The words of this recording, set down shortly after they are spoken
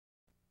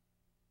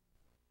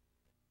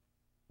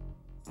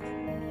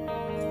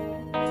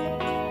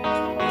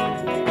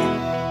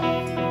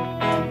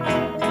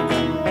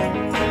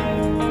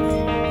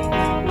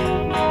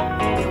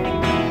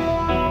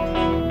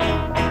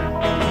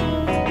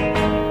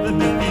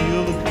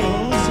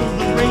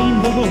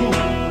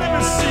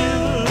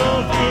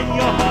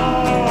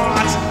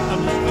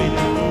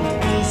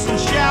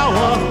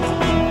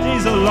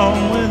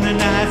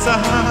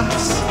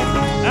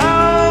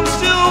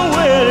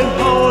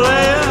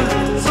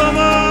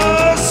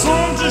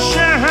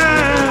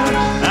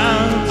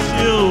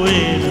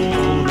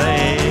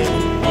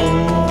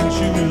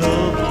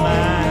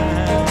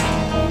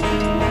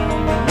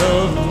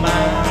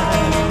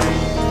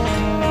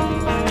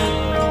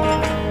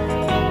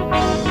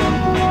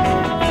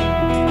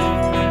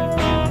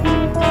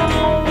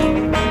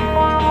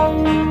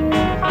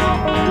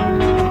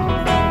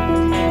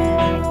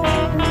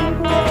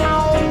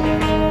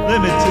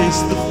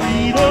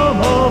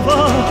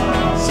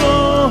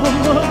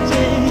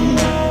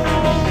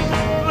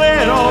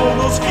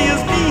those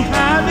fears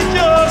behind me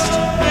just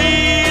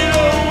fade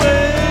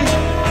away.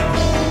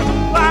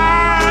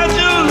 Why'd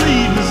you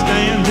leave me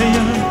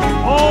standing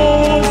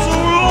on so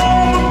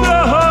long ago?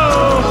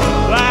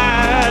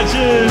 Why'd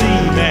you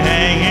leave me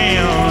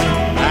hanging on?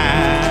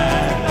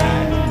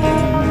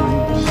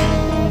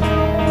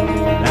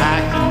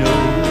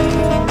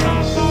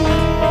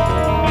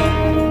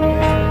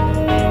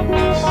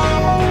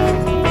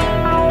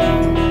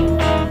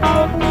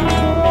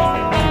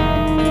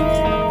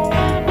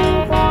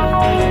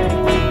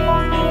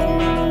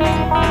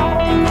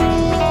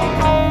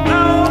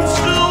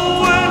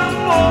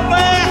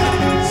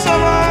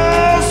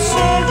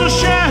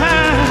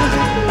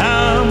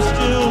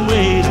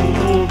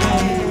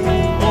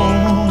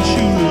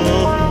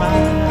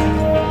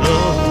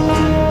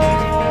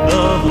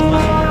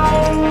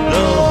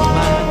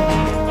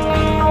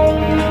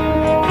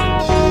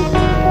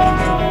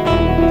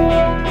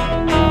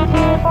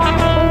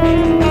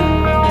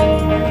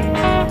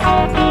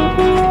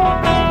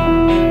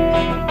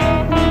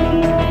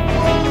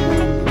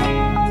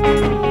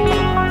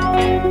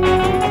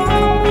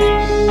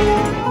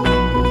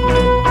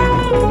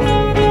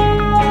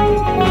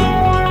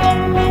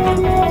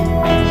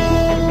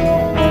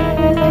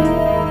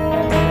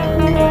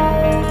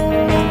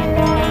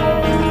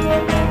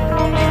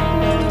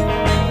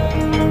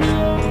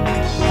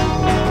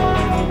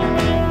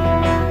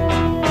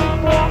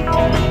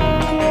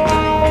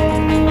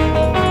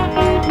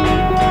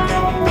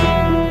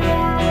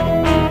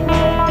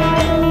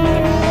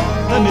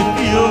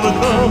 The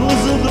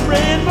colors of the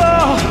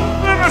rainbow,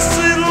 when I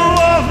see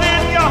love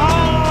in your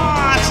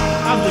heart.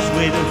 I'm just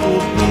waiting for a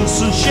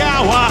closer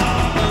shower.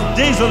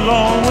 Days are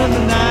long when the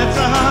nights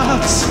are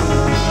hot.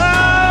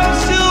 I'm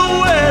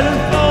still waiting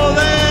for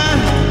that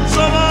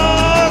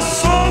summer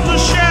sun to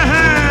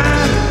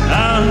shine.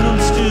 I'm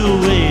still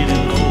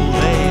waiting for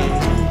that.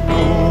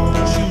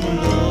 Don't you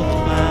love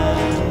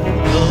mine,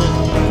 love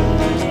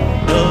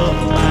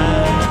mine,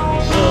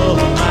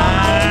 love mine, love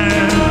mine.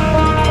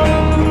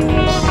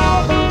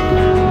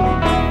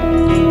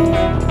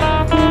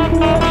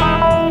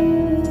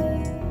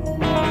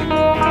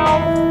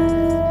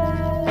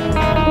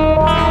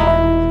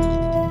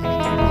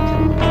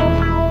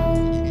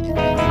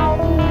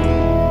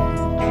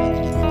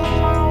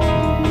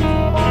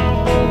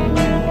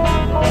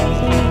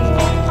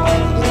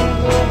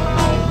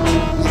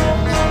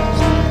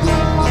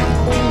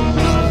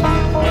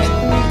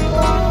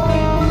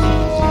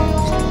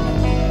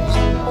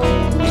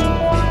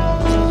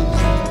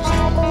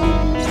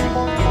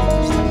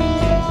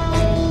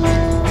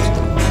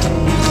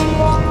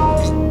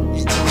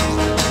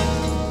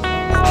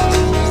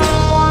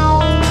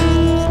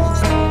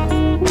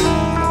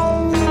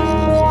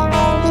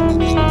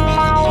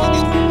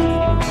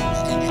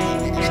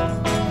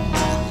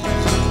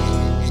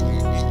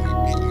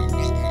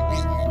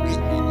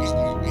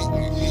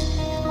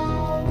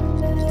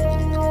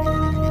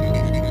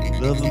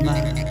 Love of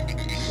mine,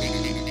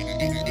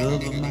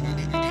 love of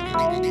mine,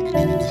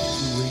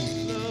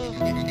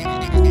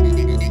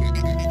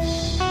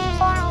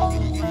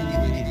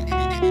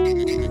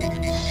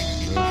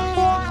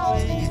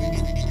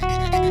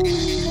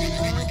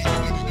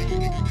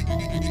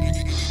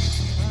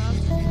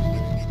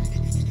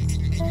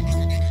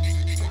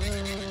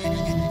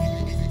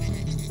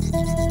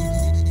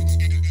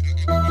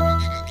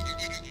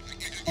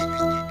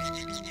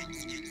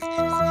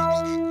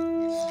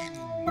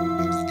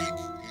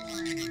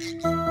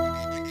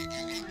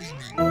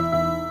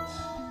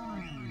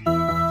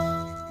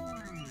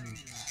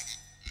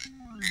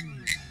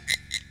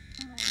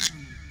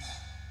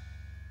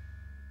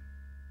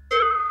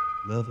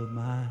 love of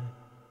mine.